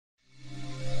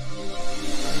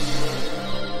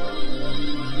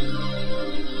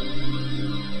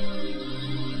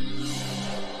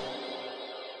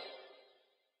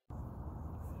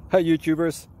Hi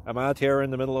YouTubers, I'm out here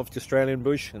in the middle of the Australian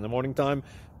bush in the morning time.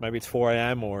 Maybe it's 4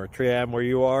 a.m. or 3 a.m. where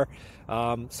you are.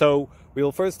 So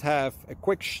we'll first have a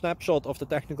quick snapshot of the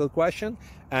technical question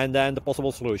and then the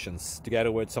possible solutions,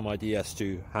 together with some ideas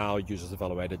to how users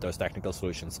evaluated those technical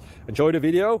solutions. Enjoy the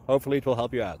video, hopefully it will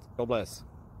help you out. God bless.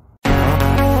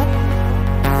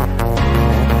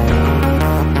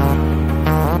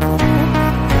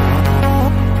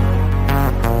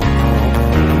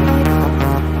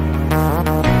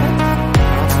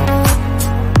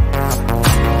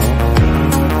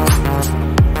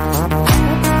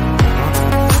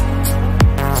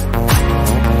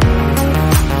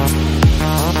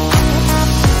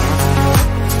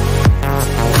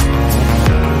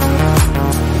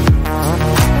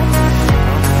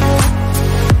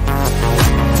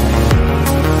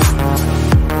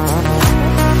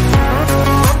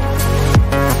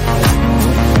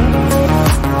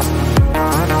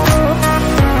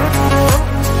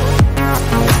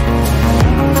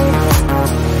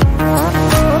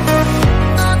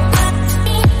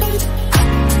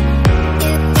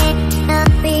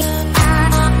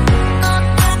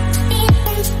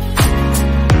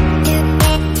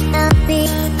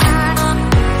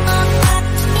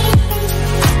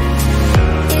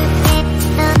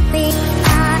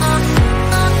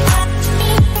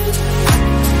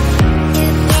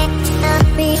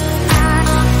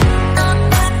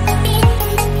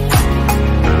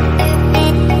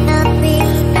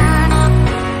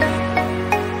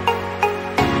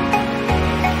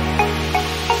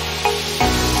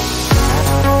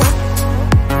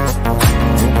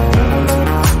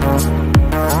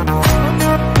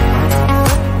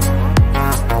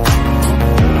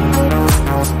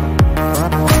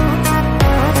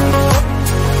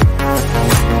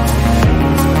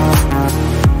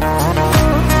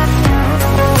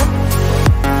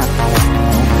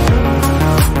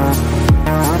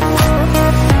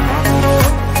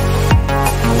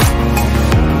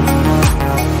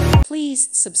 Please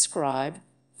subscribe.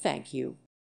 Thank you.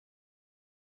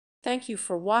 Thank you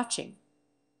for watching.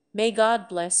 May God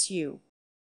bless you.